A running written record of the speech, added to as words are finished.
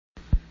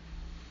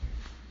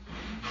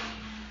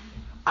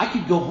I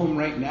could go home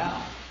right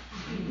now.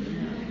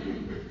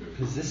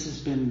 Because this has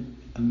been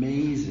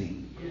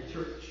amazing,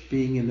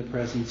 being in the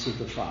presence of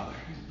the Father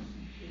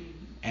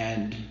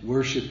and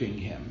worshiping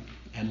Him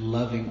and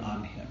loving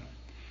on Him.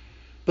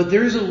 But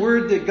there is a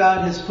word that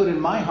God has put in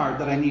my heart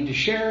that I need to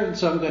share, and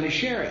so I'm going to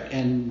share it.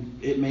 And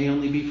it may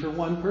only be for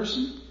one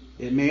person.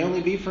 It may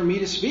only be for me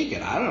to speak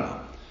it. I don't know.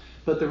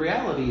 But the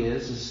reality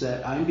is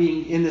that I'm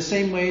being, in the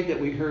same way that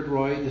we heard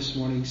Roy this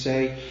morning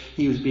say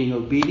he was being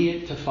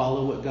obedient to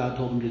follow what God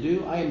told him to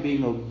do, I am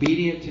being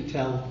obedient to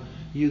tell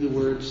you the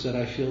words that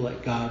I feel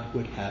like God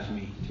would have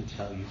me to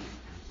tell you.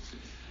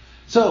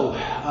 So,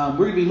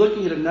 we're going to be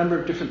looking at a number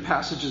of different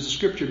passages of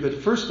Scripture,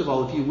 but first of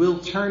all, if you will,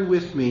 turn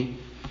with me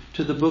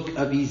to the book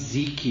of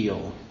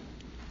Ezekiel.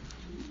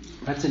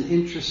 That's an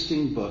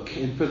interesting book.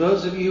 And for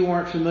those of you who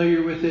aren't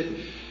familiar with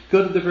it,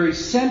 go to the very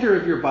center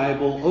of your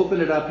Bible, open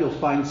it up, you'll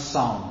find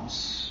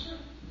Psalms.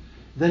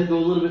 Then go a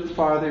little bit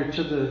farther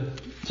to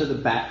the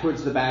back,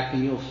 towards the back,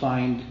 and you'll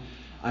find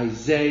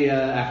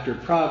Isaiah after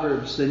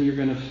Proverbs. Then you're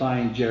going to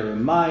find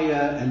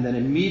Jeremiah, and then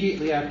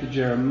immediately after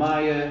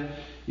Jeremiah,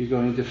 you're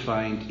going to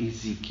find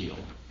Ezekiel.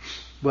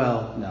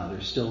 Well, no,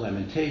 there's still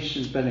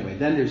Lamentations, but anyway,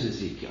 then there's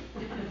Ezekiel.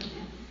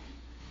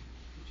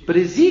 But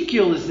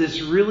Ezekiel is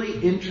this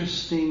really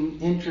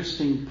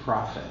interesting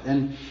prophet.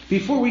 And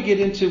before we get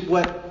into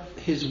what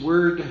his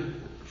word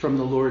from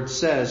the Lord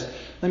says,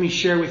 let me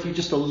share with you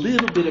just a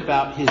little bit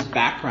about his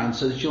background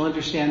so that you'll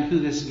understand who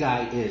this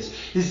guy is.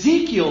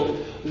 Ezekiel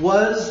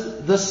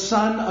was the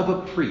son of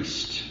a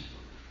priest.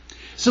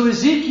 So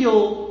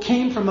Ezekiel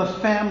came from a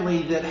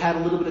family that had a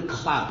little bit of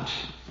clout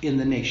in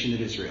the nation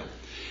of Israel.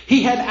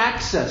 He had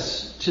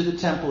access to the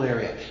temple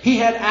area. He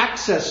had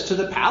access to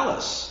the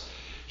palace.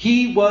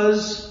 He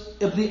was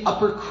of the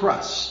upper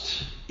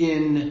crust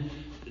in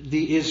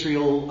the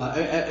Israel,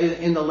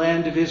 in the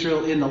land of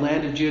Israel, in the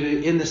land of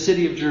Judah, in the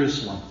city of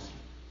Jerusalem.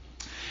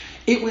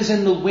 It was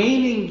in the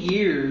waning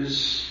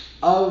years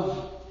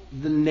of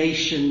the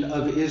nation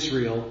of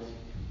Israel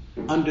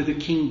under the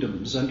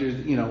kingdoms, under,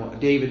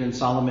 David and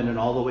Solomon and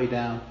all the way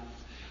down.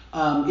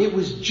 It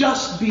was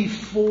just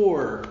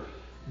before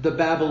the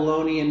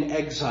Babylonian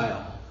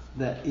exile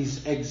that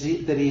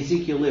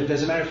Ezekiel lived.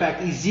 As a matter of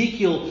fact,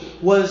 Ezekiel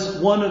was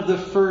one of the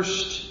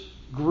first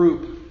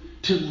group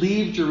to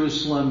leave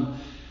Jerusalem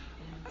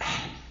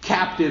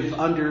captive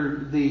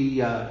under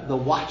the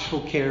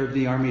watchful care of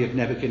the army of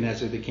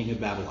Nebuchadnezzar, the king of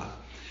Babylon.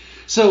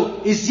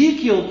 So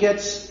Ezekiel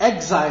gets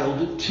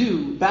exiled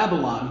to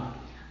Babylon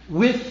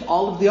with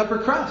all of the upper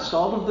crust,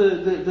 all of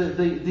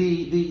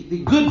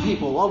the good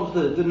people, all of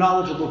the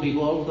knowledgeable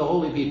people, all of the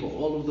holy people,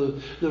 all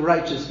of the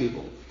righteous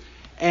people.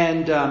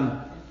 And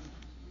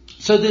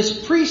so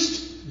this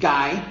priest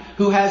guy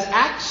who has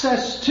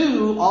access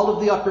to all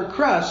of the upper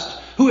crust,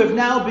 who have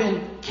now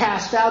been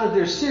cast out of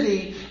their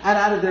city and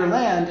out of their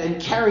land and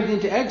carried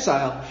into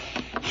exile,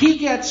 he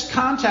gets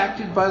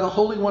contacted by the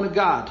Holy One of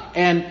God.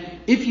 And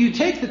if you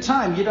take the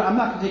time, I'm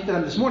not going to take that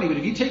on this morning, but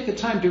if you take the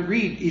time to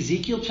read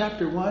Ezekiel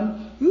chapter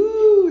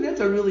 1, that's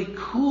a really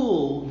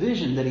cool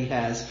vision that he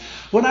has.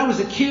 When I was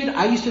a kid,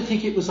 I used to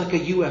think it was like a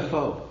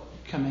UFO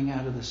coming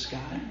out of the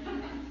sky.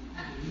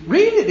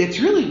 Read it. It's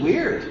really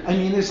weird. I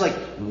mean, there's like,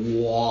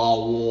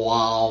 wah,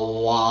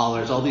 wah, wah.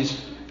 There's all these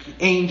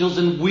angels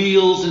and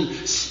wheels and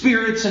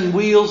spirits and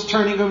wheels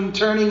turning and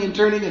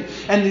turning.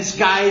 And these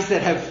guys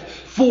that have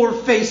 4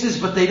 faces,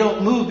 but they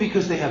don't move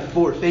because they have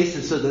 4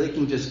 faces so that they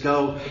can just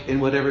go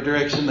in whatever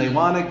direction they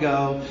want to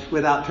go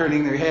without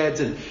turning their heads.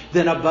 And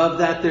then above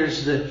that,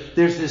 there's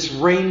this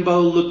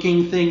rainbow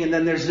looking thing. And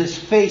then there's this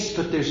face,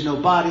 but there's no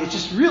body. It's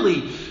just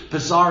really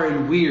bizarre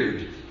and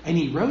weird. And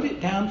he wrote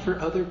it down for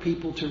other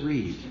people to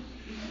read.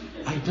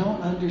 I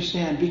don't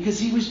understand, because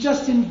he was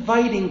just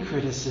inviting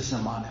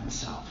criticism on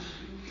himself.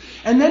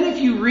 And then if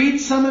you read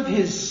some of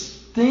his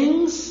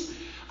things,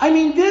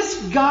 this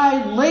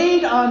guy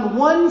laid on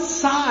one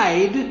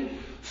side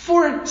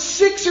for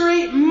 6 or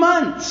 8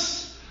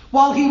 months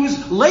while he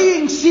was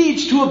laying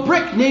siege to a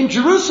brick named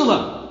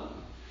Jerusalem.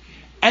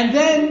 And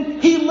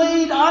then he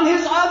laid on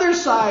his other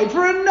side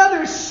for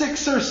another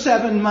 6 or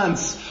 7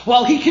 months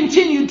while he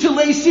continued to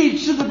lay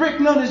siege to the brick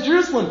known as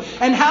Jerusalem.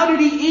 And how did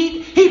he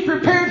eat? He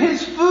prepared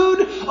his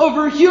food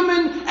over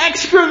human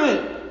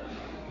excrement.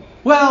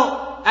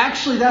 Well,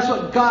 actually that's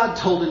what God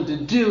told him to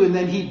do. And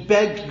then he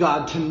begged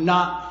God to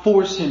not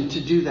force him to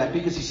do that,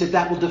 because he said,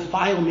 that will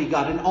defile me,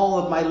 God. In all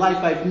of my life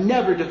I've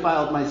never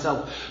defiled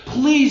myself.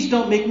 Please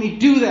don't make me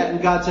do that. And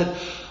God said,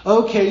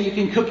 okay, you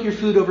can cook your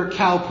food over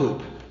cow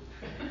poop.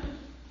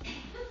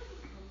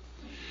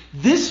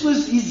 This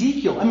was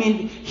Ezekiel.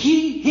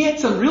 He had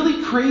some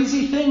really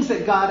crazy things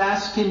that God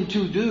asked him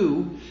to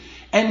do,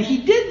 and he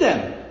did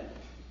them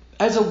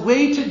as a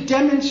way to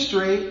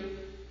demonstrate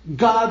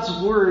God's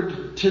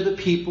word to the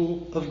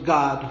people of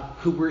God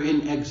who were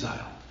in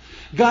exile.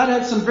 God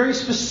had some very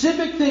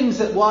specific things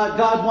that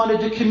God wanted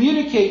to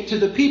communicate to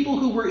the people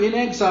who were in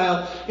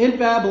exile in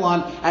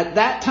Babylon at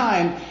that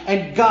time,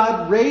 and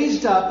God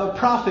raised up a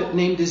prophet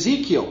named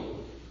Ezekiel.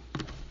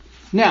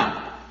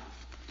 Now,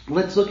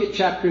 let's look at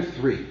chapter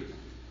 3.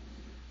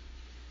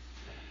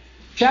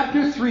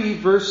 Chapter 3,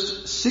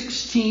 verse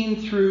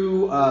 16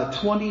 through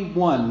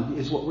 21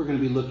 is what we're going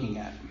to be looking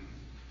at.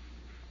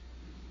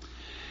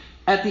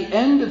 At the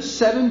end of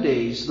 7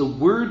 days, the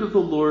word of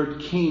the Lord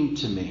came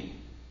to me.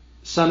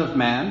 Son of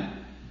man,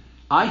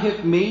 I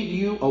have made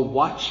you a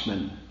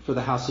watchman for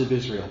the house of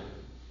Israel.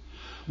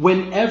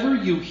 Whenever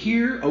you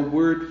hear a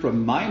word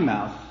from my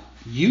mouth,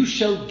 you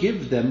shall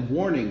give them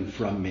warning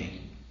from me.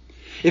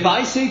 If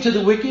I say to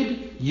the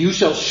wicked, you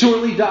shall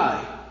surely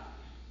die,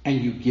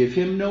 and you give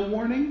him no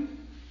warning,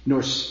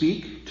 nor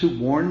speak to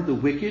warn the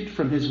wicked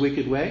from his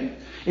wicked way,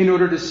 in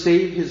order to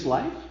save his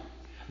life,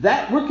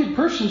 that wicked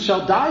person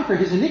shall die for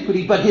his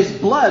iniquity, but his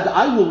blood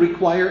I will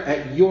require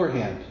at your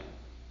hand.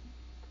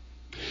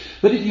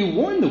 But if you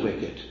warn the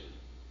wicked,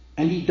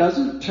 and he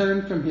doesn't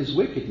turn from his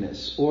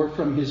wickedness or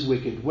from his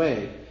wicked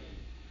way,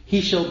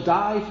 he shall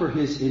die for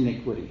his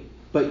iniquity,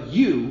 but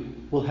you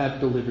will have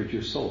delivered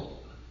your soul.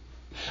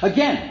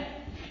 Again,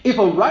 if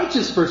a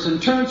righteous person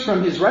turns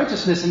from his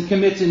righteousness and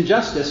commits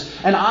injustice,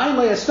 and I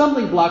lay a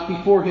stumbling block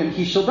before him,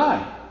 he shall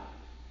die.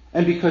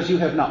 And because you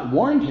have not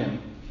warned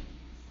him,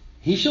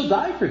 he shall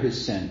die for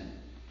his sin,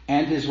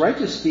 and his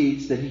righteous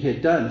deeds that he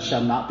had done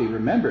shall not be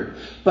remembered.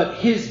 But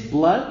his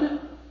blood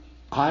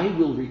I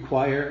will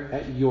require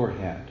at your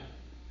hand.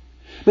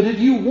 But if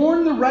you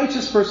warn the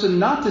righteous person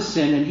not to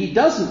sin, and he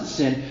doesn't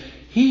sin,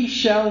 he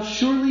shall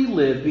surely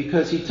live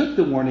because he took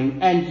the warning,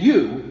 and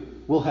you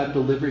will have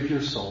delivered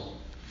your soul.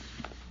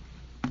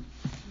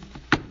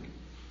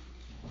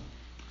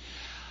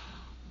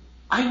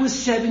 I was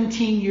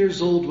 17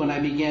 years old when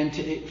I began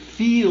to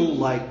feel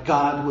like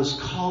God was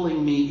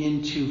calling me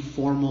into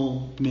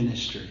formal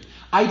ministry.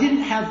 I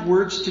didn't have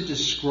words to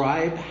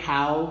describe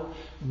how,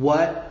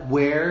 what,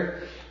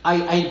 where.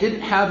 I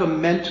didn't have a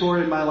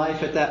mentor in my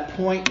life at that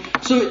point.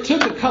 So it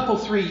took a couple,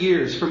 3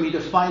 years for me to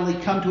finally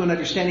come to an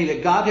understanding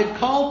that God had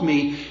called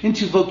me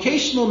into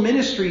vocational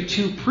ministry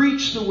to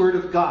preach the Word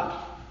of God.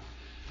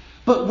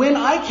 But when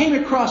I came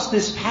across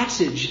this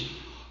passage,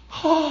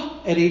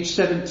 at age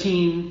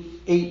 17,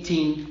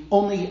 18,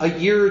 only a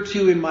year or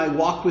two in my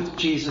walk with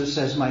Jesus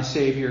as my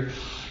Savior,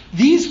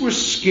 these were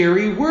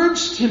scary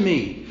words to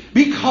me.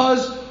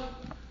 Because,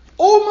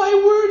 oh my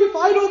word, if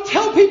I don't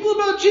tell people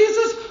about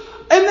Jesus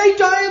and they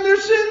die in their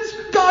sins,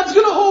 God's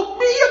going to hold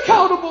me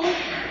accountable.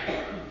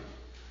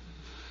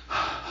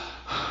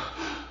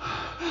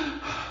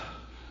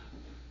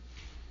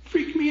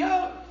 Freak me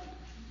out.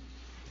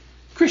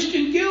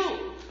 Christian guilt.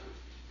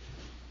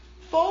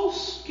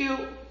 False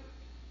guilt.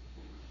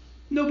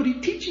 Nobody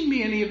teaching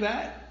me any of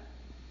that.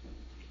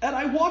 And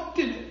I walked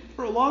in it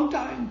for a long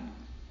time.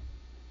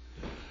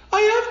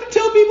 I have to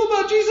tell people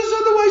about Jesus,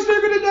 otherwise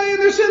they're going to die in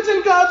their sins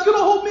and God's going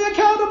to hold me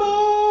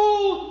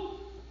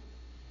accountable.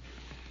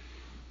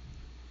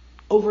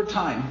 Over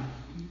time,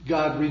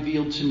 God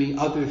revealed to me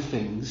other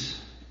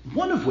things.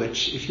 One of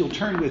which, if you'll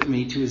turn with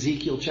me to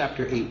Ezekiel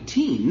chapter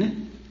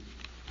 18,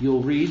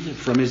 you'll read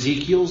from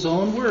Ezekiel's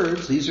own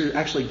words. These are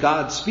actually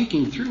God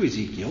speaking through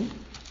Ezekiel.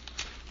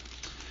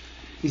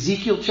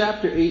 Ezekiel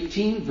chapter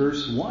 18,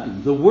 verse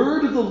 1. The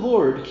word of the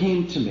Lord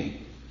came to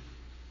me.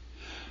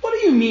 What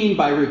do you mean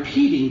by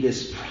repeating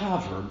this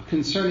proverb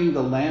concerning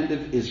the land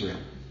of Israel?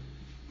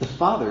 The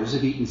fathers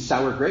have eaten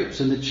sour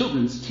grapes, and the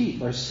children's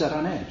teeth are set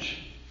on edge.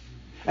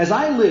 As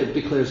I live,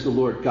 declares the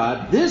Lord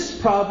God, this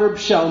proverb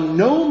shall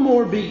no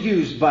more be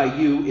used by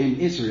you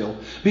in Israel.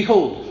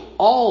 Behold,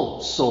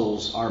 all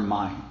souls are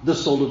mine. The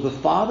soul of the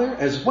Father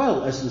as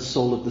well as the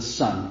soul of the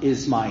Son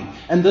is mine.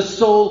 And the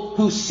soul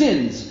who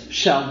sins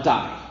shall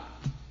die.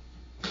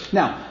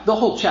 Now, the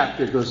whole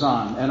chapter goes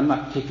on, and I'm not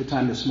going to take the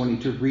time this morning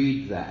to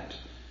read that.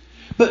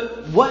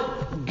 But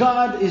what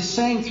God is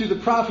saying through the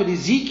prophet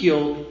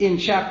Ezekiel in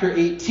chapter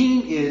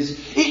 18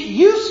 is, it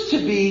used to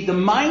be the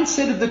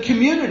mindset of the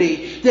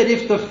community that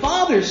if the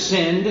father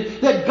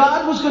sinned, that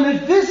God was going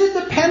to visit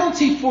the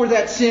penalty for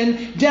that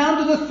sin down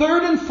to the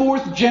third and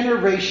fourth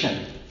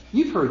generation.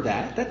 You've heard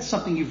that. That's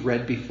something you've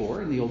read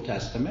before in the Old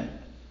Testament.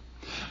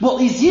 Well,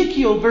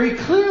 Ezekiel very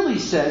clearly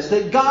says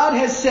that God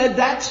has said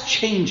that's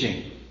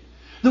changing.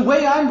 The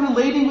way I'm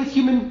relating with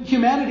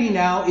humanity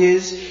now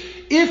is,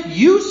 if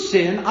you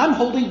sin, I'm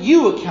holding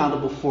you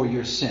accountable for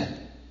your sin.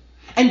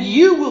 And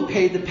you will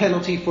pay the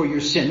penalty for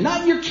your sin,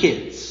 not your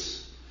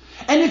kids.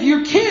 And if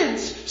your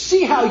kids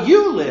see how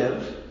you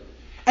live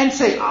and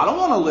say, I don't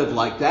want to live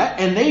like that,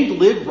 and they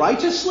live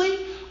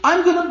righteously,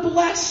 I'm going to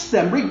bless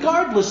them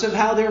regardless of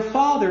how their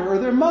father or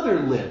their mother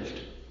lived.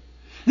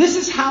 This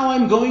is how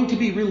I'm going to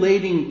be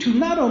relating to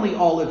not only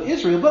all of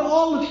Israel, but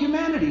all of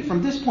humanity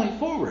from this point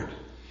forward.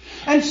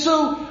 And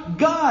so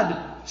God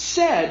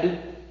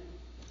said,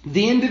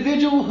 the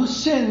individual who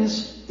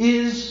sins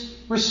is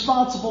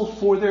responsible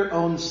for their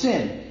own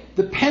sin.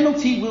 The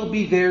penalty will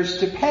be theirs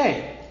to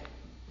pay.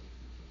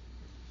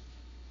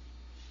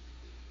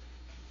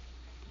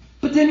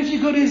 But then if you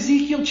go to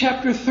Ezekiel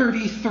chapter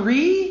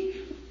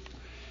 33,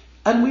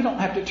 and we don't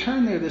have to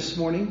turn there this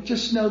morning,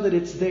 just know that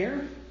it's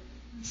there.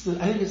 I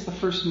think it's the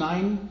first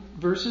 9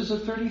 verses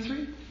of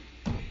 33.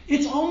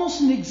 It's almost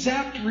an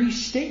exact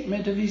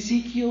restatement of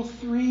Ezekiel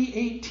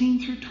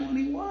 3:18 through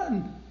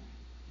 21.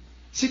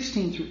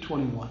 16 through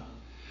 21.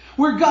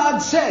 Where God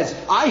says,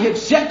 I have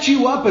set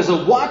you up as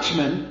a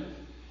watchman,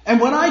 and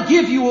when I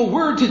give you a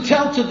word to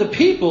tell to the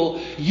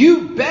people,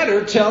 you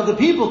better tell the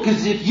people,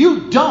 because if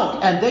you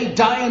don't and they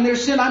die in their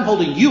sin, I'm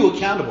holding you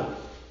accountable.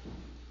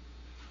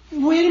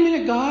 Wait a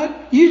minute, God.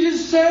 You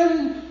just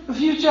said a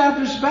few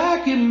chapters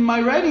back in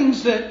my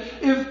writings that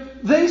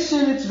if they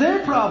sin, it's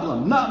their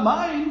problem, not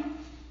mine.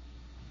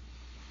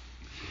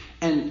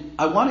 And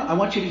I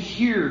want you to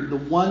hear the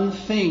one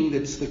thing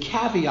that's the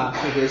caveat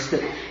for this,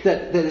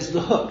 that is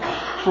the hook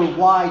for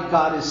why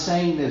God is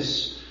saying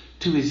this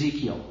to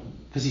Ezekiel.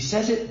 Because he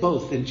says it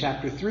both in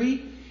chapter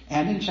 3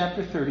 and in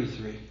chapter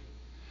 33.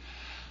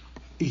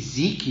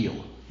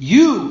 Ezekiel,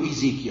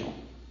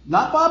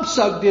 not Bob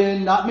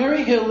Sugden, not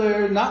Mary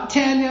Hiller, not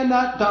Tanya,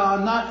 not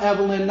Don, not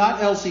Evelyn,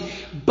 not Elsie,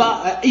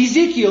 but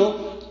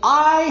Ezekiel,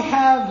 I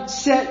have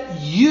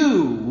set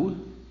you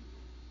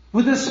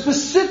with a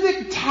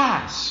specific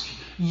task.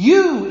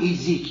 You,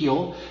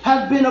 Ezekiel,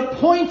 have been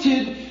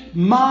appointed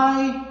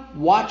my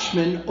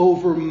watchman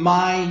over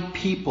my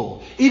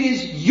people. It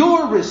is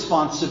your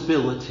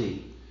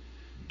responsibility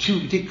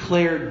to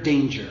declare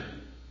danger.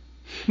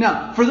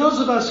 Now, for those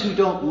of us who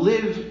don't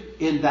live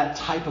in that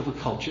type of a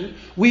culture,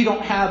 we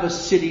don't have a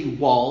city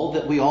wall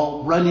that we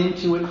all run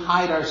into and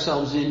hide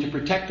ourselves in to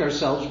protect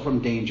ourselves from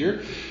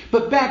danger.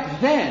 But back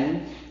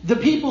then, the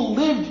people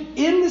lived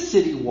in the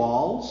city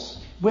walls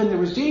when there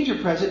was danger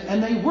present,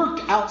 and they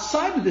worked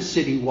outside of the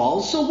city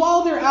walls. So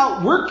while they're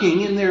out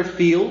working in their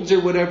fields or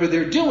whatever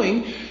they're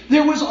doing,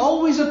 there was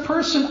always a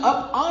person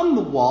up on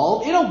the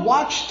wall in a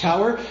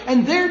watchtower,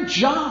 and their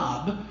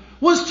job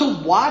was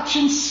to watch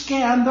and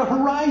scan the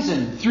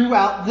horizon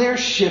throughout their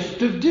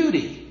shift of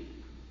duty.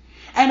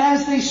 And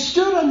as they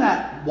stood on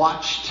that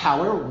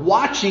watchtower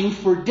watching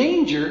for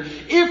danger,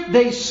 if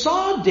they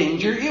saw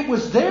danger, it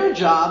was their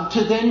job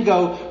to then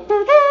go,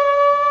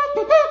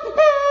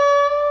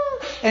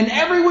 and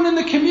everyone in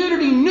the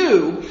community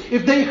knew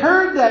if they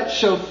heard that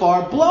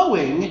shofar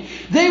blowing,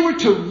 they were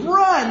to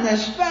run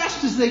as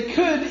fast as they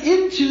could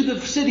into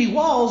the city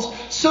walls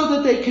so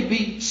that they could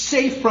be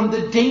safe from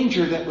the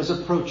danger that was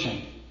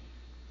approaching.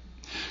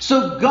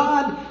 So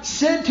God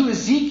said to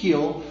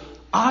Ezekiel,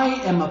 I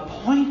am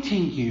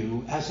appointing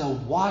you as a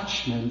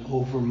watchman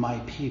over my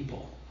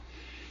people.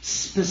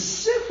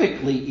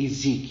 Specifically,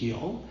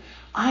 Ezekiel,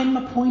 I'm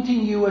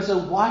appointing you as a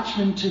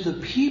watchman to the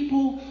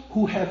people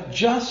who have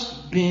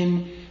just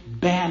been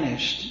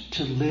banished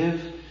to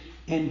live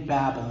in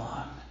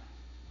Babylon.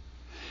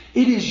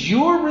 It is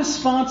your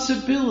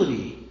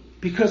responsibility,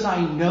 because I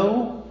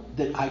know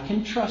that I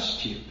can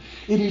trust you.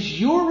 It is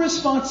your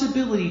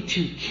responsibility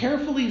to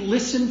carefully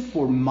listen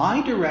for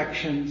my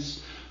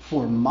directions,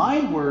 for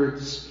my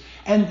words,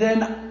 and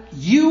then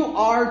you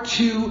are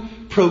to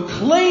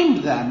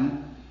proclaim them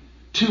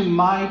to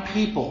my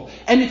people.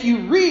 And if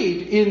you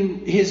read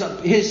in his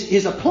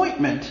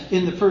appointment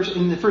in the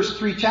first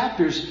 3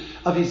 chapters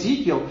of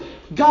Ezekiel,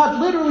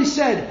 God literally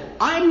said,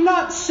 I'm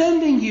not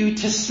sending you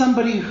to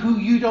somebody who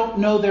you don't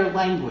know their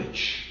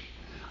language.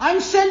 I'm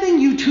sending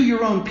you to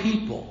your own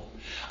people.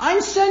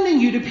 I'm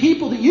sending you to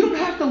people that you don't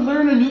have to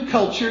learn a new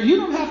culture. You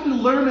don't have to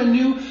learn a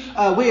new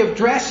way of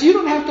dress. You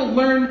don't have to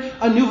learn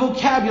a new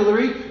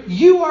vocabulary.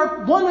 You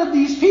are one of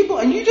these people,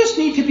 and you just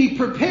need to be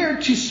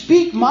prepared to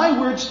speak my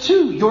words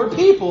to your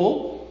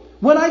people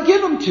when I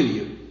give them to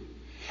you.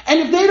 And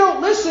if they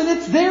don't listen,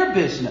 it's their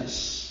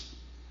business.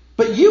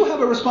 But you have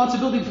a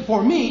responsibility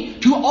for me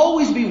to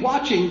always be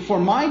watching for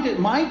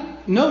my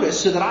notice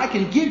so that I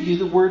can give you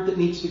the word that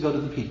needs to go to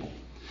the people.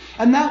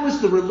 And that was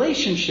the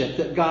relationship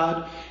that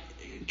God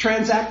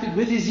transacted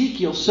with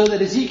Ezekiel so that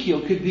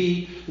Ezekiel could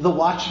be the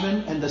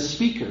watchman and the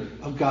speaker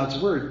of God's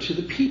word to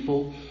the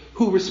people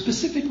who were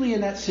specifically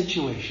in that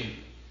situation.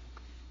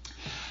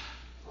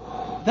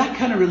 That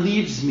kind of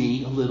relieves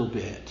me a little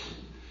bit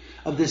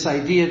of this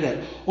idea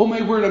that, oh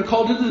my word, I'm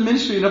called into the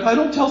ministry, and if I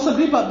don't tell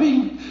somebody about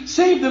being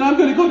saved, then I'm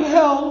going to go to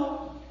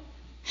hell.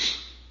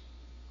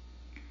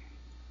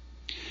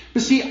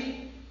 But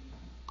see,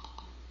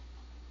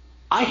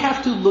 I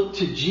have to look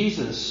to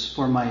Jesus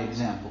for my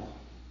example.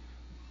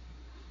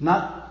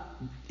 Not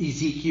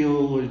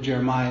Ezekiel or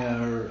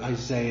Jeremiah or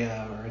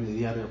Isaiah or any of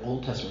the other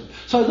Old Testament.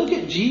 So I look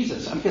at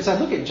Jesus. Because I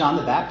look at John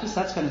the Baptist,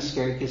 that's kind of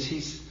scary because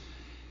he's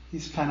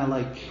kind of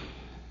like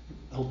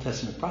Old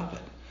Testament prophet.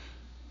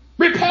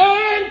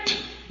 Repent,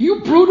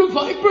 you brood of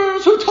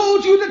vipers, who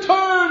told you to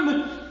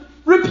turn?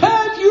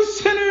 Repent, you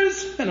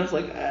sinners. And I was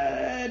like,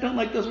 I don't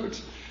like those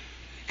words.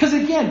 Because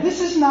again,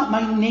 this is not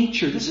my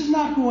nature. This is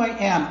not who I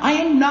am. I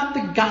am not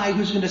the guy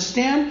who's going to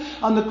stand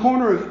on the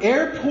corner of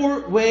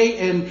Airport Way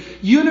and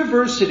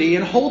University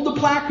and hold the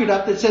placard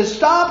up that says,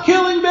 stop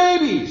killing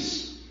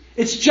babies.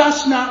 It's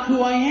just not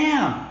who I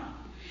am.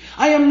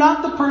 I am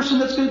not the person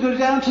that's going to go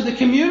down to the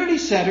community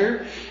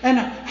center and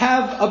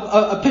have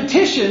a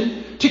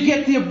petition to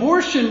get the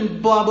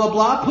abortion blah, blah,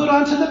 blah put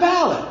onto the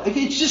ballot.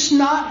 It's just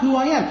not who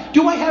I am.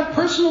 Do I have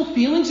personal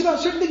feelings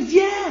about certain things?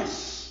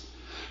 Yes.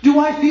 Do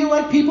I feel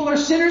like people are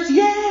sinners?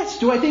 Yes.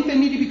 Do I think they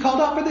need to be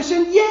called out for their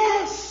sin?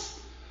 Yes.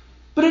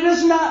 But it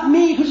is not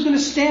me who's going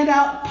to stand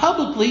out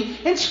publicly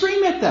and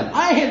scream at them.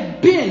 I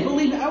have been,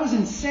 believe me, I was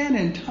in San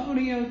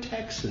Antonio,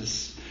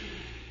 Texas,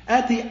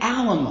 at the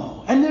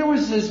Alamo. And there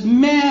was this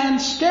man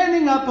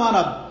standing up on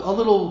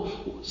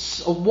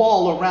a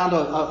wall around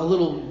a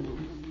little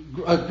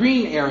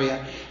green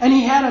area. And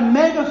he had a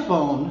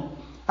megaphone.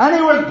 And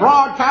he was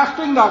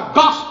broadcasting the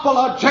gospel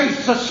of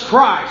Jesus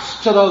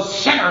Christ to those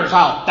sinners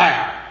out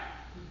there.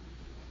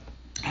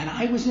 And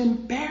I was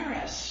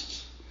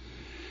embarrassed.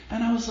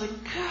 And I was like,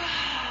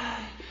 God,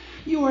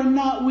 you are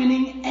not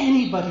winning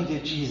anybody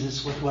to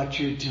Jesus with what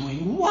you're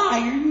doing.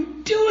 Why are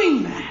you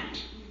doing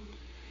that?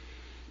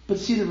 But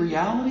see, the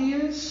reality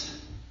is,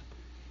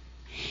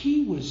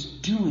 he was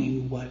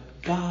doing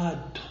what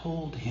God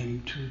told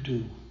him to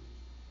do.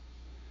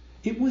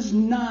 It was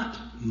not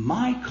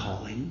my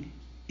calling.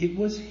 It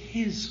was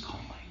his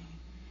calling.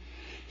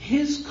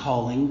 His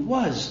calling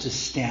was to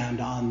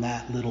stand on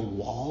that little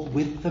wall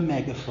with the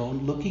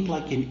megaphone, looking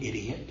like an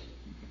idiot,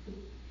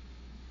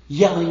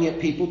 yelling at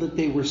people that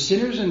they were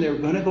sinners and they were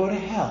going to go to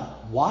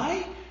hell.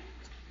 Why?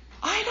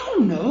 I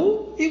don't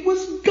know. It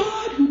was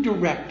God who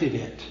directed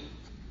it.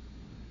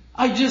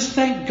 I just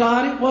thank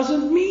God it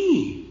wasn't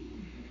me.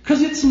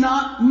 Because it's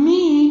not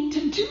me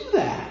to do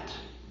that.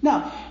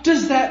 Now,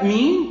 does that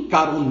mean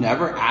God will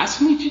never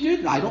ask me to do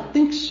it? I don't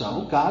think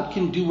so. God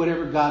can do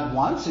whatever God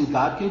wants, and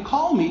God can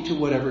call me to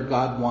whatever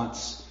God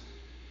wants.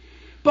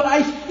 But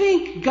I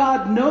think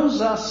God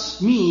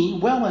knows me,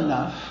 well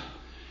enough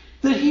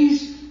that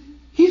He's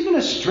going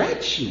to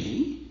stretch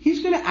me.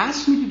 He's going to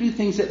ask me to do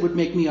things that would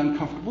make me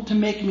uncomfortable, to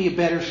make me a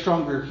better,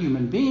 stronger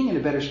human being and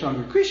a better,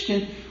 stronger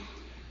Christian.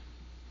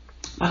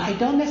 But I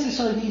don't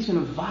necessarily think He's going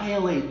to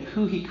violate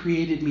who He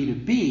created me to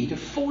be, to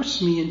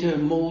force me into a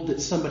mold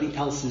that somebody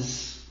else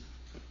is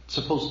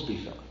supposed to be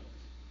filling.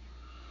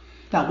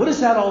 Now, what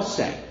does that all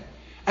say?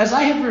 As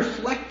I have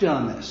reflected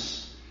on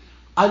this,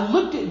 I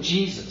looked at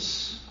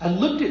Jesus. I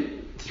looked at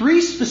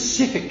 3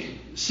 specific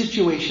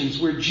situations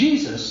where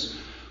Jesus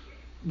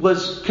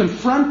was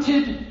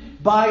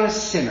confronted by a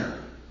sinner.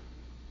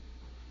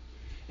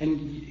 And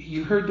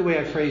you heard the way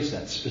I phrased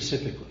that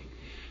specifically.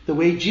 The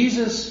way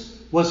Jesus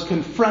was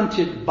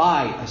confronted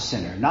by a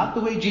sinner, not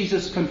the way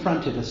Jesus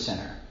confronted a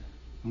sinner.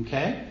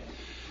 Okay?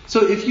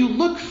 So if you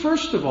look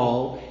first of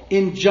all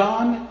in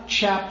John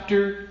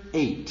chapter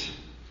 8,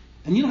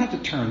 and you don't have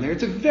to turn there,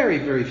 it's a very,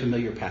 very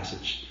familiar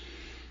passage.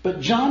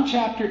 But John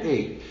chapter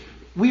 8,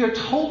 we are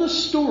told a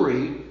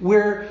story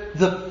where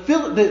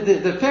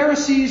the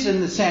Pharisees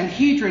and the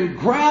Sanhedrin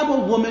grab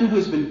a woman who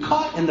has been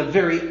caught in the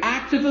very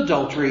act of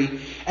adultery,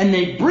 and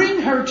they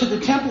bring her to the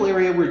temple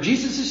area where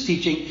Jesus is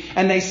teaching,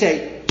 and they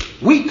say,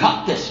 we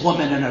caught this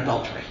woman in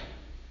adultery.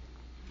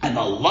 And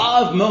the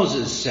law of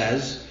Moses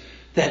says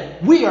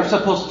that we are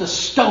supposed to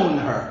stone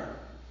her.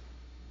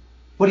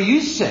 What do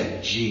you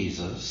say,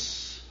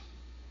 Jesus?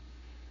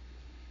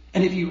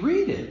 And if you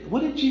read it,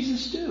 what did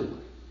Jesus do?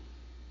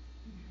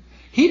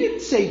 He didn't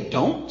say,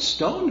 don't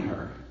stone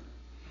her.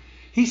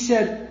 He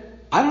said,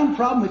 I don't have a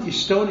problem with you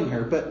stoning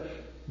her, but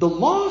the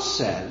law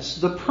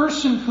says the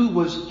person who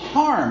was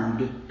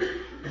harmed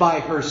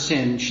by her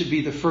sin should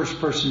be the first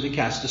person to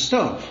cast a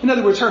stone. In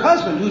other words, her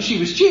husband, who she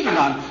was cheating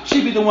on,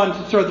 should be the one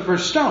to throw the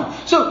first stone.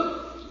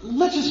 So,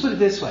 let's just put it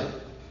this way.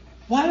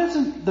 Why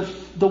doesn't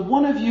the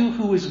one of you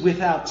who is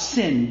without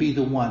sin be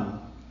the one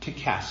to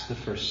cast the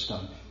first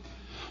stone?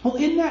 Well,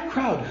 in that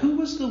crowd, who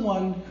was the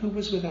one who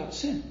was without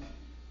sin?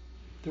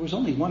 There was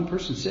only one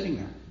person sitting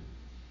there.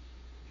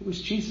 It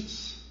was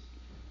Jesus.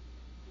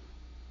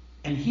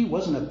 And he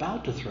wasn't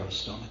about to throw a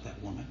stone at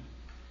that woman.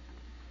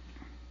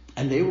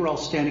 And they were all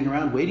standing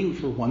around waiting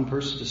for one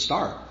person to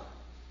start.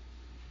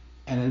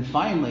 And then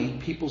finally,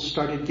 people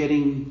started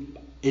getting,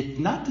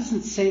 it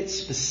doesn't say it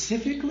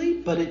specifically,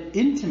 but it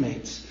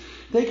intimates.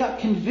 They got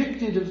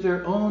convicted of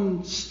their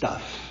own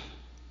stuff.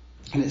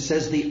 And it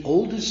says the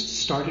oldest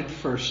started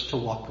first to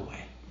walk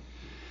away.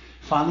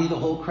 Finally, the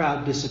whole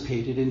crowd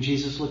dissipated, and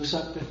Jesus looks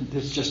up, and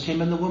there's just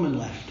him and the woman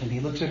left. And he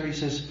looks at her, he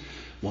says,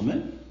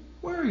 woman,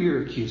 where are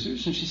your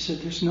accusers? And she said,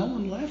 there's no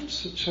one left,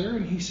 sir.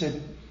 And he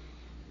said,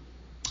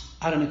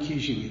 I don't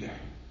accuse you either.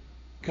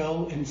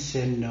 Go and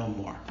sin no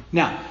more.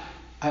 Now,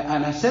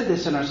 I said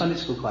this in our Sunday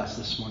school class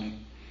this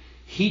morning.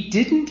 He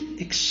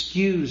didn't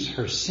excuse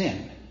her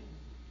sin.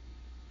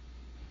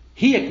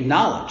 He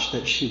acknowledged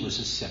that she was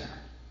a sinner.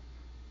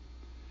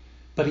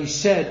 But he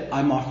said,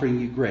 I'm offering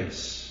you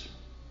grace.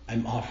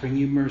 I'm offering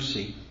you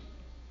mercy.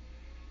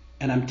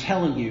 And I'm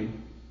telling you,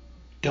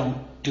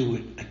 don't do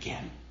it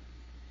again.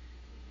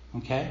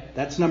 Okay?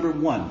 That's number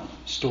 1.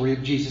 Story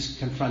of Jesus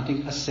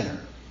confronting a sinner.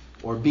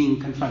 Or being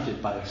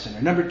confronted by a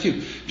sinner. Number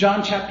 2,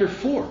 John chapter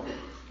 4.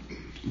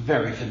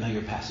 Very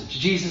familiar passage.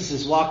 Jesus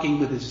is walking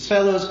with his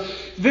fellows,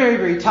 very,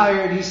 very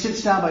tired. He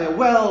sits down by a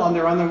well.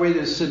 They're on their way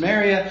to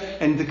Samaria,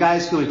 and the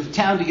guy's going to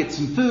town to get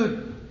some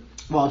food.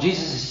 While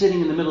Jesus is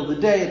sitting in the middle of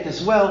the day at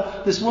this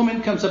well, this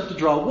woman comes up to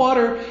draw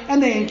water,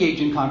 and they engage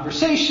in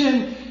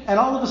conversation. And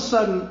all of a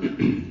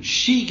sudden,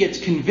 she gets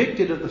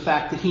convicted of the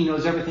fact that he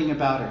knows everything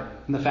about her.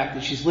 and the fact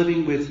that she's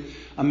living with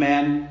a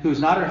man who's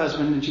not her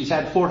husband, and she's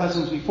had 4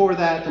 husbands before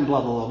that, and blah,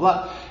 blah, blah,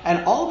 blah.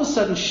 And all of a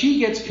sudden she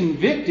gets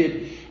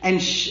convicted, and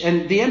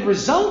the end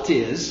result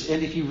is,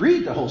 and if you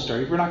read the whole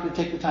story, we're not going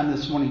to take the time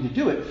this morning to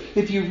do it.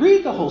 If you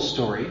read the whole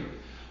story,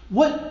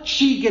 what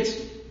she gets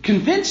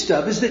convinced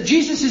of is that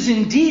Jesus is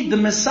indeed the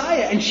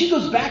Messiah, and she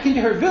goes back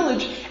into her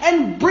village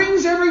and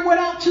brings everyone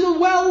out to the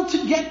well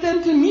to get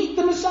them to meet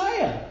the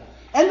Messiah.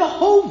 And the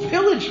whole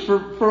village,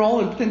 for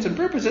all intents and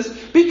purposes,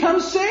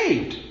 becomes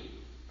saved.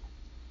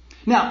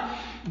 Now,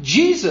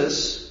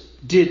 Jesus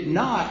did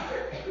not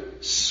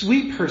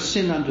sweep her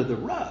sin under the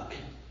rug.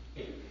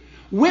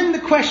 When the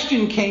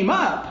question came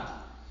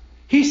up,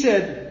 she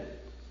said,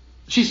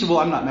 well,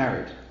 I'm not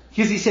married.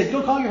 Because he said,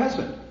 go call your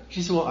husband.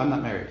 She said, well, I'm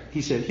not married.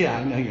 He said, yeah,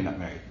 I know you're not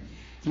married.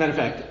 As a matter of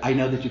fact, I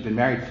know that you've been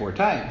married 4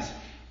 times,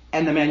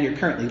 and the man you're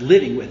currently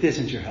living with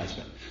isn't your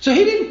husband. So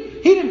he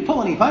didn't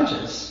pull any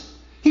punches.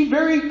 He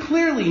very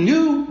clearly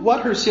knew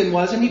what her sin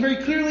was, and he very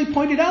clearly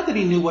pointed out that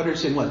he knew what her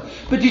sin was.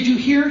 But did you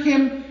hear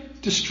him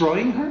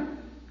destroying her?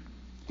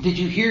 Did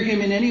you hear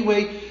him in any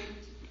way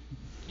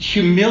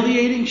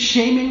humiliating,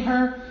 shaming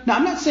her? Now,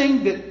 I'm not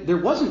saying that there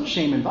wasn't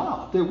shame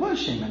involved. There was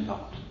shame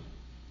involved.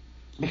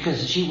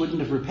 Because she wouldn't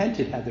have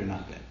repented had there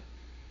not been.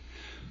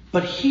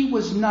 But he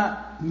was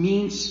not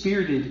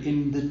mean-spirited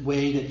in the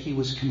way that he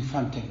was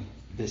confronting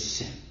this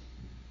sin.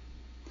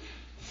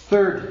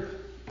 Third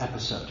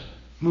episode.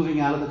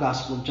 Moving out of the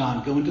Gospel of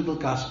John, go into the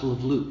Gospel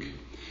of Luke.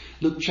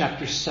 Luke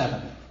chapter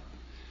 7.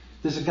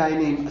 There's a guy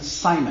named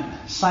Simon.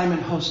 Simon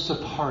hosts a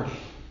party.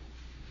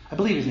 I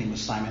believe his name was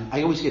Simon.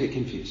 I always get it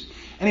confused.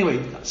 Anyway,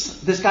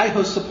 this guy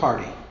hosts a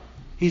party.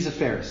 He's a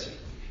Pharisee.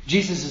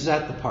 Jesus is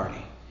at the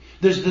party.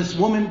 There's this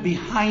woman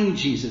behind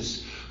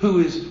Jesus who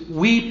is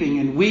weeping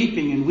and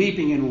weeping and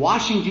weeping and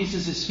washing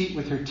Jesus' feet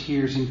with her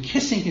tears and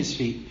kissing his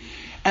feet.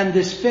 And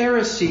this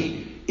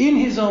Pharisee, in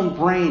his own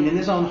brain, in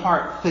his own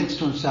heart, thinks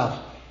to himself,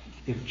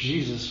 if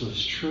Jesus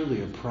was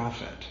truly a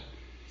prophet,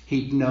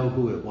 he'd know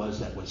who it was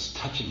that was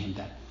touching him,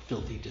 that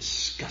filthy,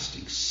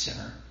 disgusting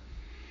sinner.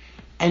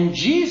 And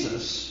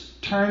Jesus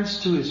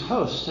turns to his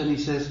host and he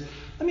says,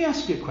 let me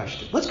ask you a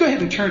question. Let's go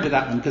ahead and turn to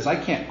that one because I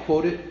can't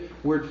quote it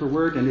word for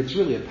word, and it's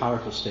really a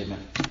powerful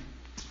statement.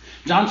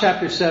 John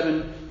chapter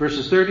 7,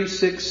 verses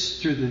 36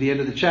 through to the end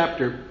of the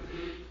chapter.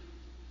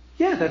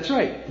 Yeah, that's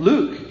right.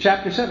 Luke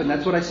chapter 7,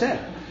 that's what I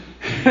said.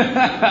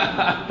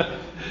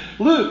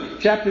 Luke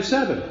chapter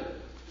 7.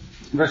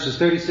 Verses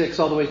 36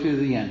 all the way through to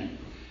the end.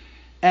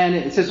 And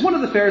it says, one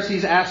of the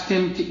Pharisees asked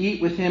him to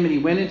eat with him, and he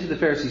went into the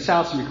Pharisee's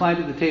house and reclined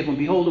at the table. And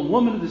behold, a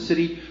woman of the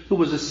city who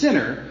was a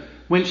sinner,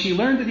 when she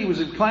learned that he was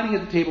reclining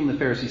at the table in the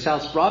Pharisee's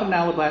house, brought an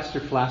alabaster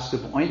flask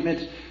of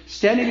ointment.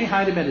 Standing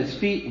behind him at his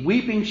feet,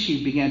 weeping,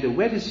 she began to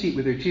wet his feet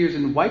with her tears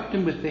and wiped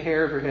him with the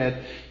hair of her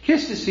head,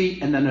 kissed his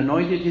feet, and then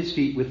anointed his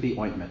feet with the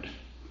ointment.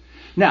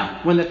 Now,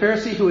 when the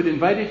Pharisee who had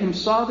invited him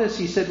saw this,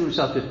 he said to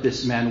himself, if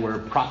this man were a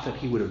prophet,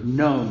 he would have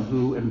known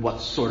who and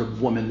what sort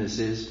of woman this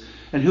is,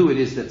 and who it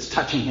is that's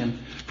touching him,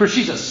 for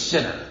she's a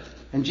sinner.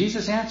 And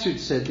Jesus answered,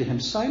 said to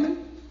him,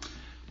 Simon,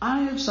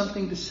 I have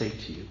something to say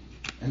to you.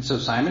 And so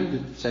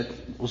Simon said,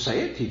 well,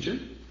 say it, teacher.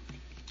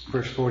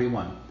 Verse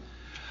 41.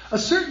 A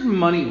certain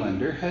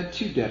moneylender had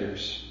 2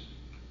 debtors.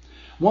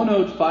 One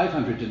owed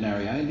 500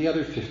 denarii and the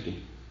other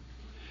 50.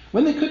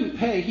 When they couldn't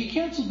pay, he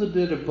canceled the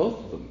debt of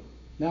both of them.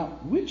 Now,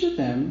 which of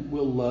them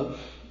will love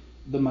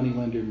the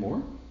moneylender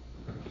more?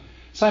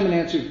 Simon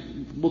answered,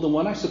 well, the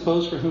one, I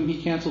suppose, for whom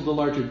he canceled the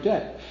larger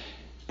debt.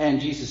 And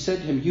Jesus said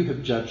to him, you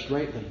have judged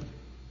rightly.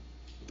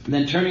 And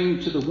then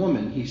turning to the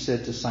woman, he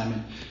said to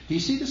Simon, do you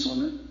see this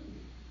woman?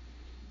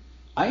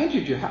 I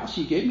entered your house.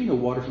 You gave me no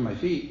water for my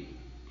feet.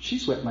 She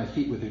swept my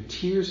feet with her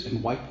tears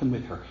and wiped them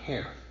with her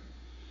hair.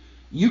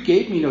 You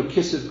gave me no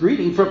kiss of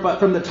greeting, but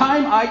from the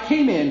time I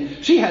came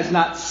in, she has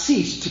not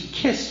ceased to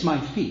kiss my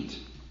feet.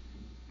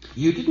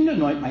 You didn't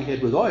anoint my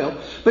head with oil,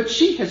 but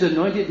she has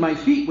anointed my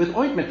feet with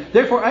ointment.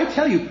 Therefore I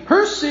tell you,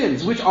 her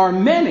sins, which are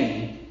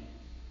many,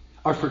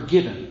 are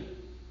forgiven,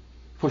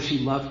 for she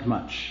loved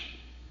much.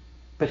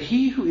 But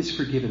he who is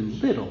forgiven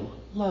little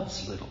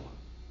loves little.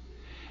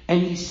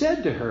 And he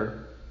said to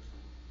her,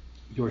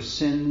 your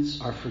sins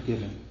are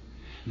forgiven.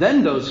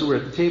 Then those who were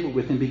at the table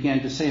with him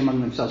began to say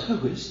among themselves,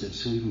 who is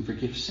this who even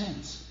forgives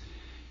sins?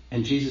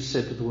 And Jesus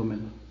said to the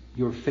woman,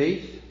 your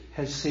faith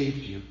has saved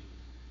you.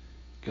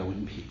 Go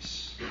in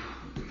peace.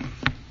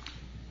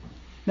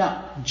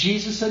 Now,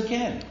 Jesus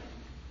again.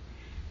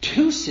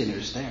 2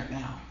 sinners there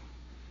now.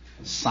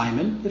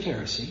 Simon the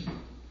Pharisee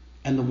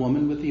and the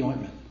woman with the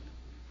ointment.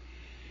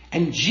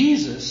 And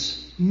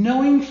Jesus,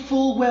 knowing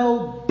full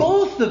well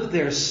both of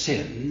their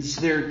sins,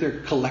 their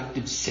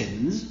collective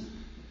sins,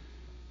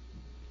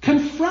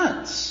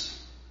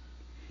 confronts.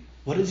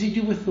 What does he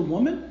do with the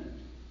woman?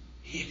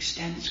 He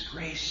extends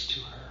grace to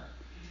her.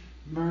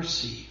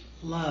 Mercy,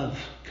 love,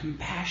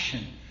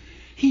 compassion.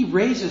 He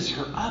raises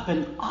her up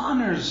and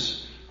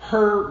honors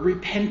her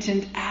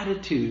repentant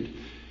attitude,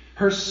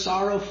 her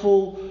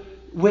sorrowful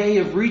way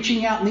of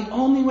reaching out in the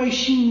only way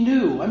she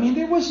knew. I mean,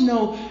 there was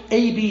no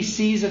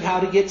ABCs of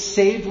how to get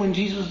saved when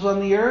Jesus was on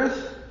the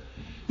earth.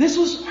 This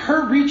was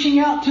her reaching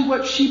out to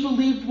what she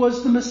believed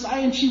was the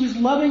Messiah, and she was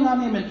loving on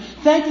him and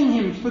thanking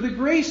him for the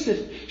grace that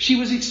she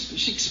was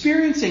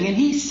experiencing. And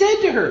he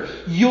said to her,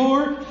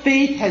 "Your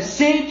faith has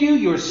saved you.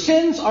 Your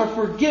sins are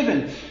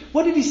forgiven."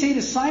 What did he say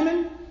to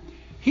Simon?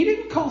 He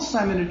didn't call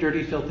Simon a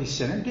dirty, filthy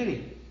sinner, did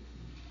he?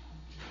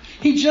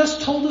 He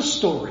just told a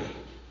story.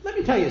 Let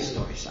me tell you a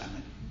story,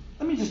 Simon.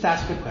 Let me just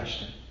ask a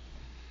question.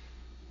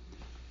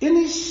 In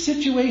this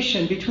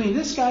situation between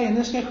this guy and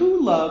this guy,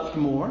 who loved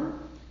more?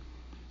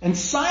 And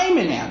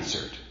Simon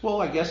answered,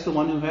 well, I guess the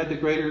one who had the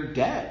greater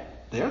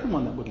debt. They're the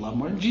one that would love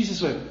more. And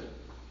Jesus went,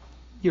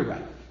 you're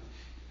right.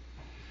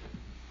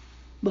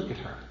 Look at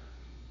her.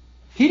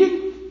 He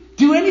didn't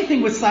do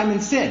anything with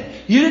Simon's sin.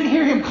 You didn't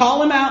hear him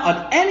call him out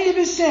on any of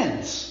his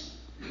sins.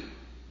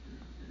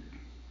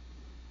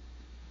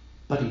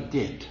 But he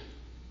did.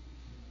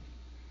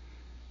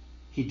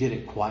 He did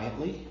it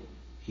quietly.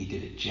 He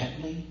did it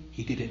gently.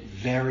 He did it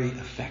very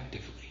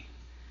effectively.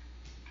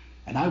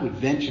 And I would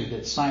venture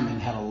that Simon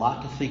had a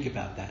lot to think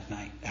about that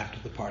night after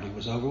the party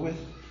was over with.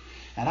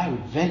 And I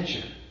would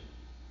venture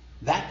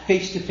that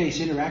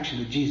face-to-face interaction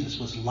with Jesus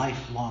was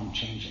lifelong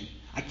changing.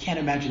 I can't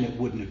imagine it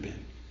wouldn't have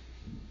been.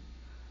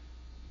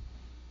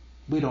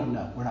 We don't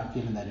know. We're not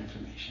given that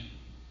information.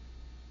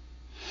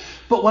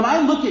 But when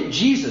I look at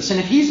Jesus, and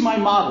if he's my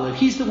model, if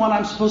he's the one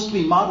I'm supposed to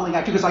be modeling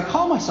after, because I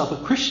call myself a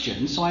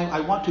Christian, so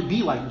I want to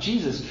be like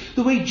Jesus,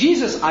 the way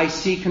Jesus I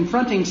see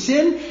confronting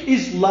sin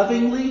is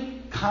lovingly,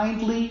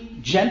 kindly,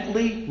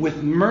 gently,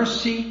 with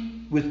mercy,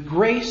 with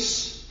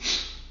grace,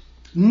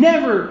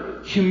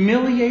 never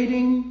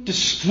humiliating,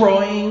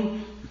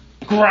 destroying,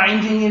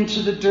 grinding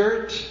into the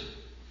dirt.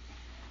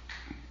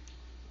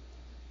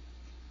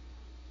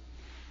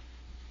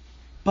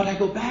 But I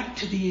go back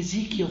to the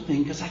Ezekiel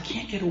thing because I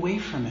can't get away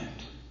from it.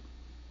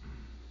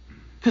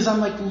 Because I'm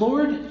like,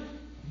 Lord,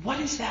 what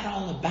is that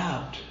all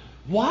about?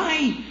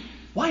 Why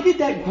did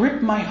that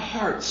grip my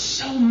heart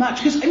so much?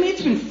 Because,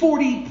 it's been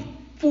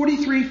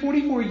 43,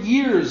 44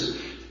 years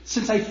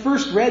since I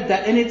first read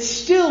that. And it's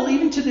still,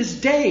 even to this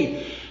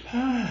day,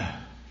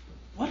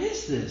 what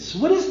is this?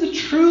 What is the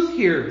truth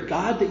here,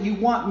 God, that you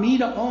want me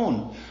to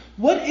own?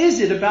 What is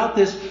it about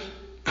this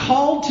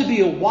called to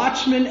be a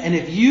watchman, and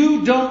if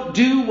you don't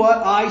do what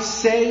I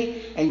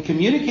say and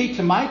communicate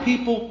to my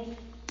people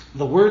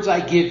the words I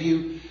give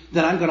you,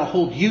 then I'm going to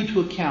hold you to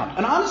account.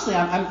 And honestly,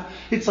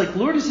 it's like,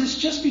 Lord, is this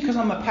just because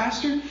I'm a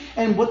pastor?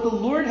 And what the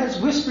Lord has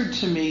whispered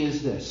to me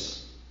is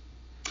this.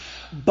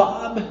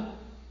 Bob,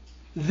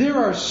 there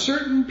are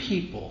certain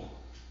people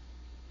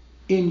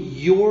in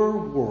your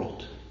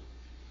world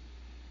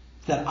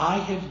that I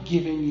have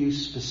given you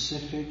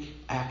specific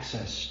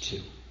access to.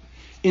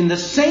 In the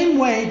same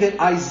way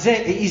that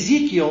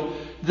Ezekiel,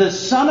 the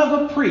son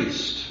of a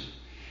priest,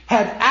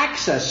 had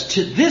access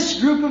to this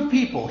group of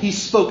people. He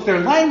spoke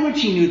their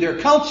language. He knew their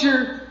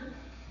culture.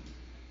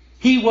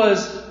 He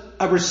was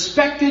a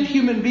respected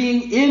human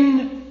being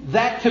in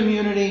that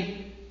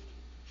community.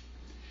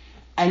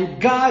 And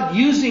God,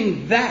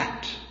 using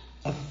that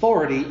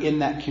authority in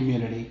that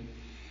community,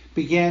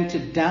 began to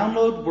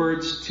download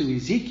words to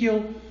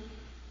Ezekiel,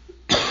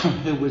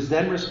 who was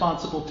then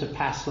responsible to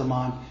pass them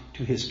on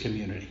to his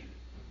community.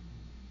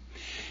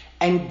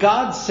 And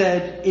God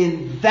said,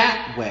 in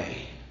that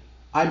way,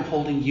 I'm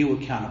holding you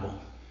accountable.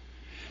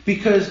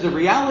 Because the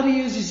reality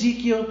is,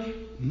 Ezekiel,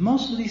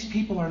 most of these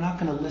people are not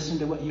going to listen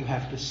to what you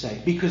have to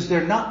say. Because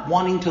they're not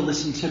wanting to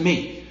listen to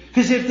me.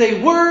 Because if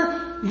they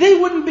were, they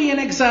wouldn't be in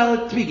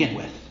exile to begin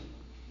with.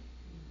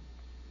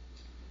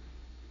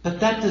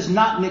 But that does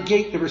not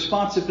negate the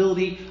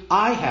responsibility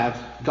I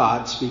have,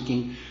 God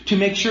speaking, to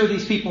make sure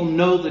these people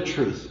know the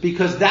truth.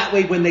 Because that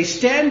way, when they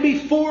stand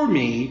before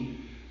me,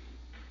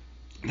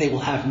 they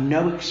will have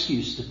no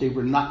excuse that they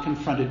were not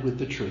confronted with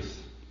the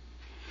truth.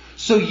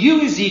 So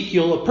you,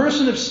 Ezekiel, a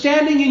person of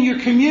standing in your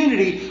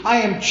community,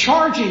 I am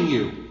charging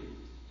you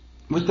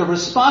with the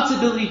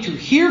responsibility to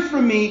hear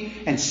from me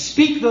and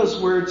speak those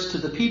words to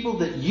the people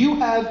that you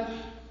have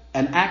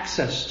an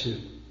access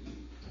to.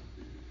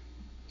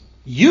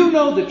 You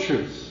know the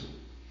truth.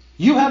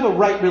 You have a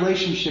right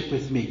relationship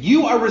with me.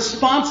 You are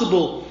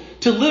responsible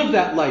to live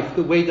that life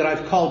the way that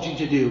I've called you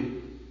to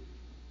do.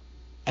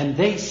 And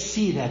they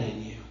see that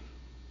in you.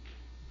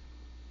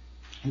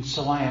 And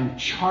so I am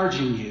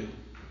charging you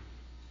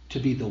to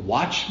be the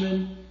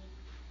watchman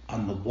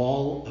on the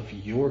wall of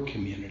your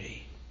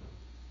community.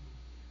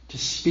 To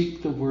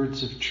speak the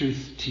words of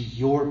truth to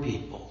your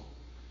people.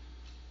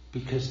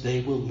 Because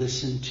they will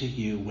listen to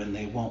you when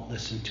they won't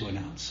listen to an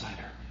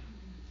outsider.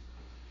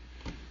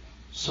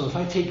 So if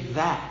I take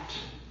that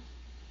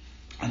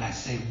and I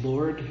say,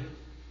 Lord,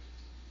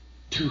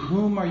 to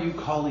whom are you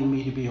calling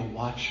me to be a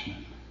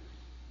watchman?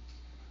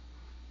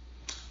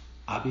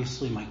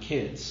 Obviously my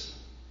kids.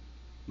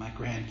 My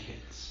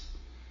grandkids,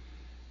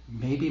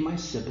 maybe my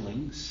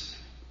siblings,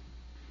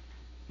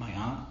 my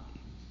aunt,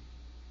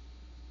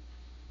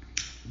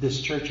 this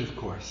church, of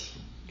course,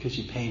 because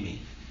you pay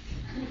me.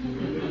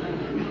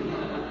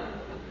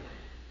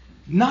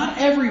 Not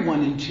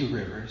everyone in Two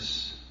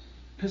Rivers,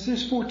 because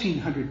there's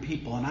 1,400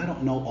 people and I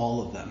don't know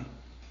all of them.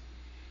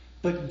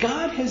 But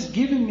God has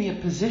given me a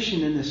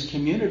position in this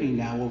community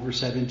now over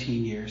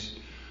 17 years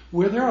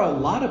where there are a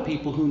lot of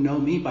people who know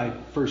me by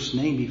first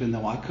name, even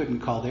though I couldn't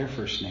call their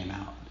first name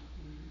out.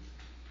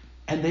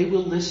 And they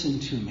will listen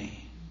to me.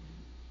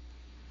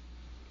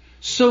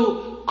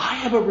 So I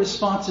have a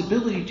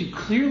responsibility to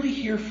clearly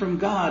hear from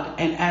God,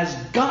 and as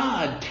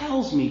God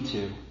tells me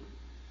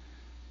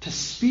to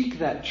speak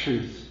that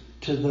truth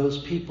to those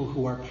people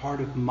who are part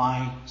of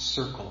my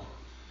circle,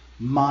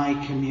 my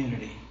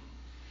community.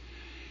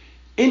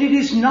 And it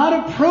is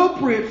not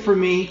appropriate for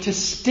me to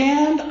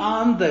stand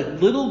on the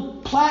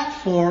little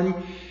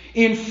platform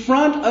in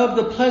front of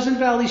the Pleasant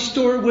Valley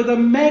store with a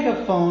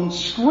megaphone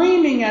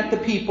screaming at the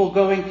people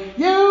going,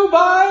 "You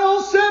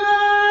vile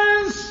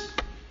sinners!"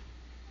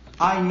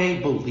 I may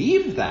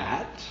believe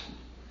that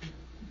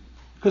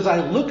because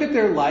I look at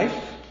their life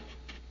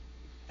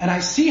and I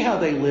see how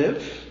they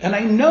live and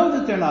I know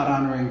that they're not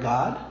honoring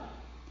God,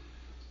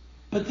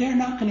 but they're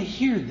not going to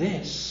hear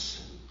this.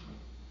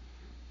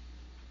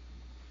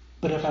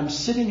 But if I'm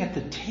sitting at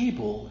the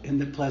table in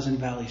the Pleasant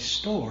Valley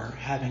store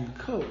having a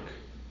Coke,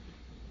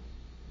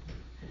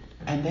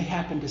 and they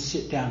happen to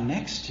sit down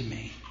next to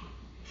me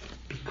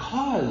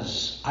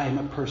because I am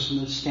a person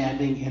who's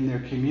standing in their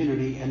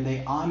community and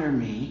they honor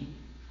me,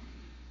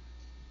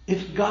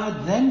 if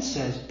God then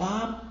says,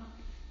 "Bob,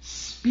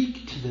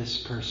 speak to this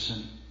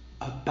person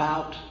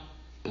about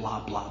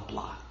blah, blah,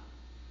 blah,"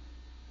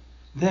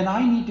 then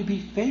I need to be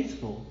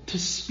faithful to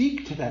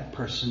speak to that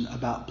person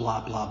about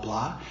blah, blah,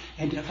 blah.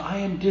 And if I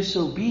am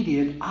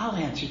disobedient, I'll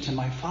answer to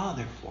my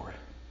Father for it.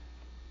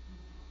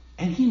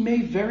 And He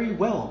may very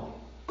well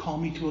call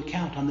me to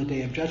account on the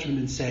day of judgment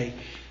and say,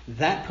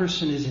 "That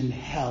person is in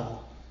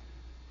hell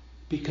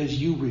because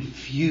you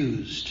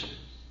refused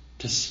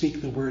to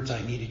speak the words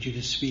I needed you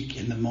to speak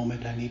in the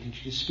moment I needed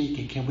you to speak.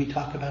 And can we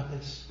talk about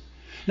this?"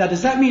 Now,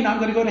 does that mean I'm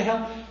going to go to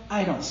hell?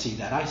 I don't see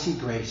that. I see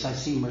grace. I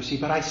see mercy.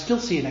 But I still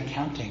see an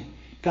accounting.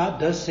 God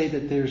does say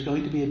that there's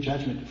going to be a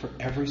judgment for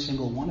every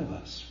single one of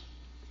us.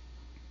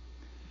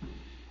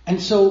 And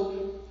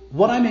so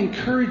what I'm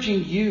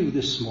encouraging you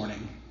this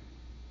morning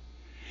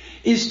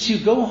is to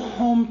go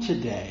home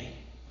today,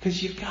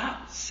 because you've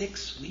got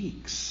 6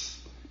 weeks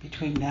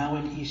between now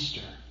and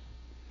Easter.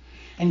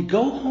 And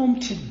go home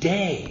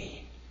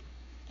today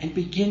and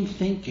begin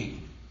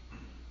thinking,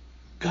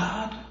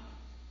 God,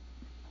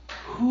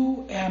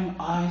 who am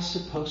I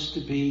supposed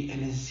to be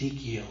an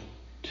Ezekiel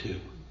to?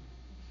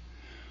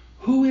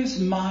 Who is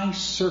my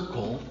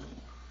circle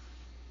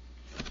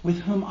with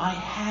whom I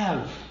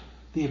have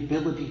the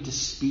ability to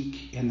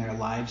speak in their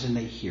lives and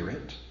they hear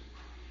it?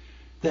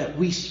 That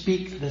we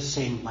speak the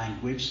same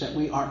language, that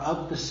we are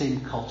of the same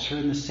culture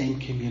and the same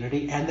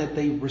community, and that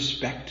they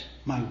respect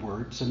my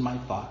words and my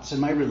thoughts and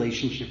my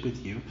relationship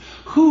with you.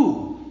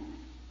 Who?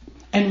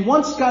 And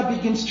once God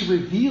begins to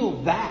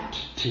reveal that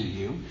to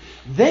you,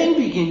 then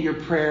begin your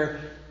prayer,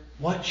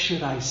 what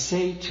should I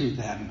say to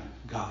them,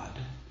 God?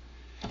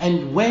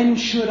 And when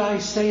should I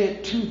say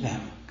it to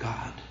them,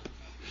 God?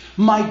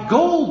 My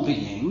goal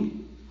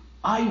being,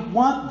 I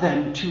want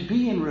them to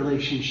be in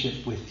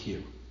relationship with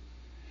you.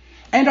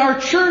 And our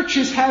church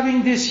is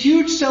having this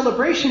huge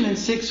celebration in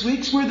 6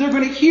 weeks where they're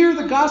going to hear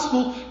the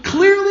gospel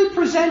clearly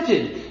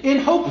presented in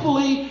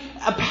hopefully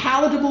a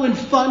palatable and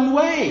fun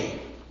way.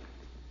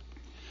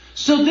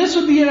 So this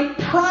would be a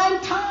prime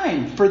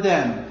time for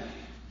them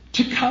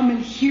to come and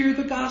hear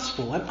the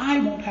gospel. And I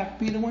won't have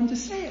to be the one to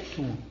say it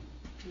to them.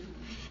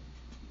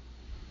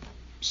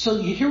 So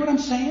you hear what I'm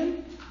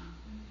saying?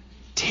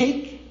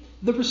 Take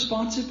the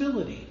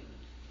responsibility.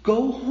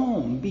 Go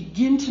home.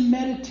 Begin to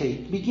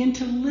meditate. Begin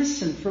to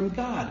listen from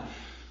God.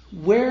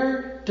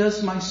 Where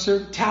does my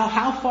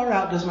how far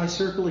out does my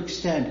circle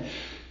extend?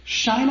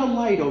 Shine a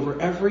light over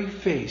every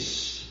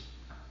face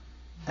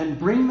and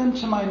bring them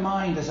to my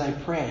mind as I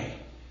pray.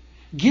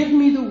 Give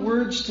me the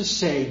words to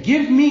say.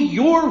 Give me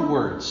your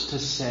words to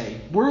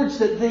say. Words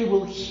that they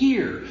will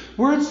hear.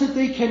 Words that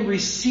they can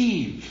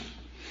receive.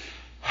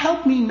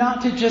 Help me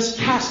not to just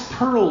cast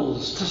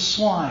pearls to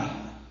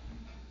swine,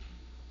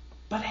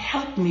 but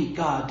help me,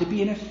 God, to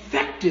be an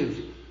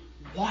effective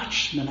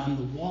watchman on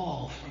the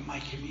wall for my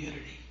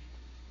community.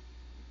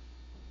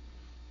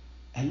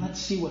 And let's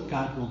see what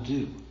God will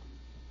do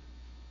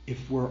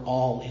if we're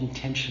all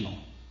intentional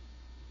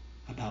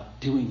about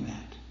doing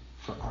that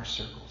for our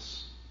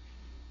circles.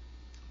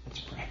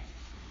 Let's pray.